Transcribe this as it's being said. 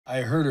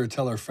I heard her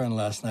tell her friend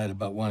last night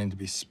about wanting to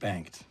be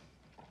spanked.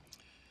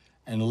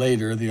 And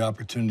later, the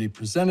opportunity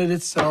presented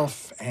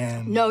itself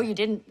and... No, you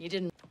didn't. You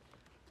didn't.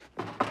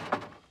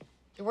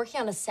 You're working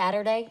on a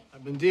Saturday?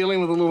 I've been dealing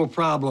with a little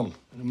problem.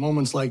 And in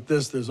moments like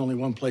this, there's only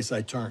one place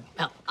I turn.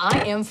 Well,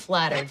 I am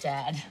flattered,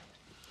 Dad.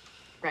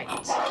 Right.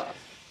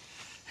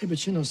 Hey,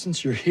 but you know,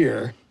 since you're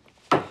here,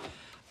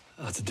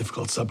 it's a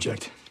difficult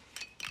subject.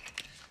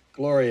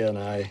 Gloria and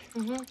I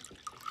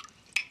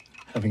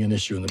having an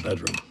issue in the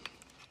bedroom.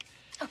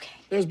 Okay.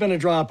 There's been a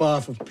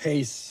drop-off of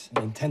pace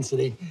and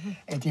intensity.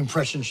 Ain't the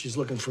impression she's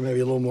looking for maybe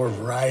a little more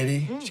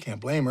variety. She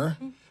can't blame her.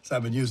 So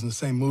I've been using the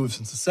same moves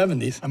since the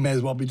 70s. I may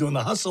as well be doing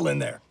the hustle in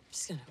there.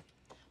 Just gonna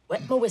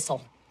wet my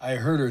whistle. I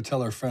heard her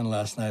tell her friend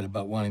last night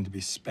about wanting to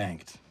be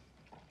spanked.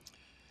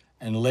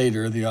 And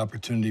later, the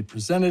opportunity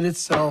presented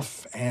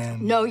itself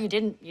and... No, you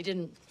didn't. You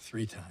didn't.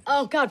 3 times.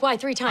 Oh, God, why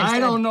 3 times? I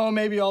don't know,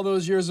 maybe all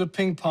those years of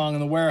ping pong in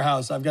the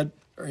warehouse. I've got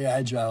very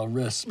agile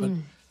wrists, but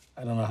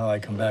I don't know how I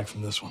come back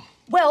from this one.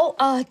 Well,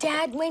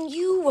 Dad, when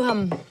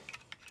you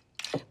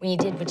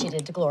did what you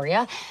did to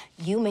Gloria,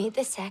 you made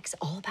the sex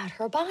all about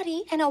her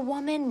body, and a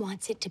woman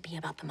wants it to be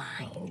about the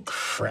mind. Oh,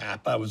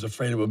 crap. I was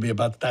afraid it would be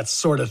about that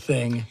sort of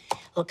thing.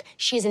 Look,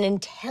 she's an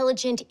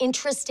intelligent,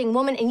 interesting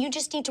woman, and you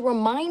just need to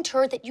remind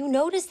her that you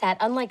notice that,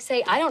 unlike,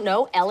 say, I don't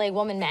know, LA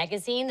Woman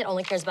magazine that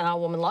only cares about how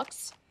a woman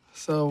looks.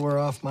 So we're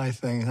off my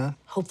thing, huh?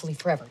 Hopefully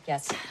forever,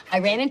 yes. I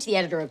ran into the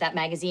editor of that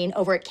magazine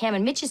over at Cam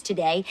and Mitch's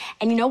today,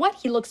 and you know what?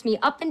 He looks me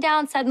up and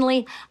down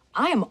suddenly.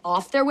 I am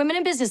off their women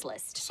in business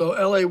list. So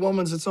LA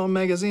Woman's its own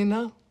magazine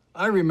now?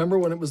 I remember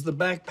when it was the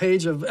back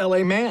page of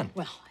LA Man.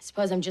 Well, I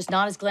suppose I'm just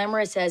not as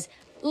glamorous as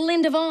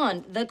Linda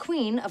Vaughn, the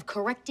queen of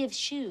corrective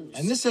shoes.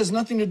 And this has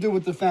nothing to do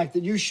with the fact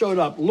that you showed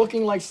up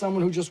looking like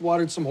someone who just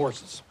watered some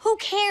horses. Who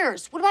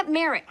cares? What about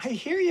Merrick? I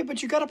hear you,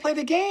 but you gotta play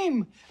the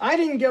game. I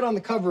didn't get on the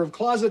cover of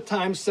Closet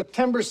Times'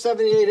 September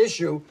 78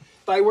 issue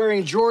by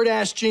wearing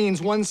Jordache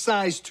jeans 1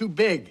 size too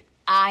big.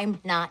 I'm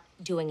not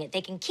doing it.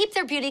 They can keep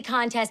their beauty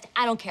contest.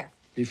 I don't care.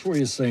 Before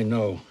you say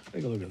no,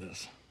 take a look at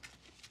this.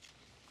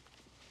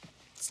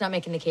 It's not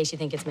making the case you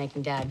think it's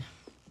making, Dad.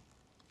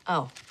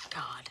 Oh,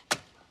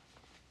 God.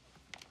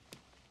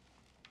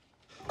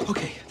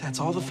 Okay, that's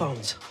all the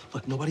phones.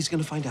 Look, nobody's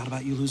gonna find out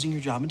about you losing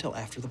your job until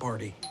after the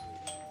party.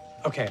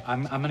 Okay,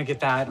 I'm gonna get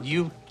that.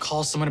 You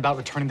call someone about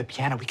returning the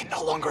piano we can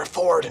no longer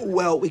afford.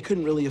 Well, we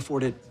couldn't really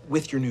afford it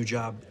with your new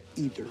job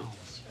either.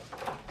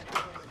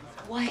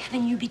 Why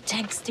haven't you been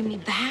texting me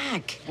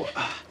back?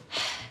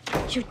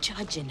 You're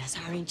judging us,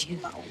 aren't you?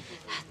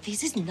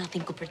 This is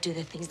nothing compared to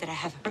the things that I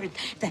have heard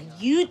that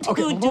you two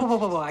Okay, do.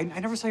 whoa. I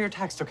never saw your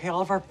text, okay?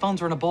 All of our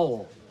phones are in a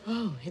bowl.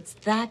 Oh, it's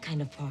that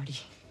kind of party.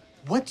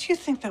 What do you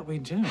think that we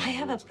do? I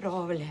have a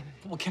problem.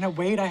 Well, can it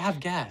wait? I have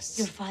guests.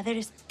 Your father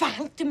is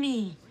spanked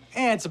me.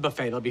 It's a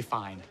buffet. It'll be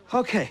fine.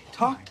 Okay,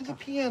 talk to the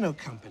piano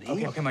company.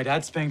 Okay, my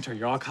dad spanked her.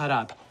 You're all caught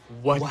up.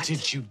 What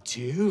did you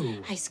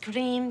do? I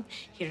screamed,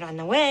 he ran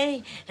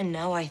away, and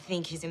now I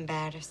think he's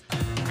embarrassed.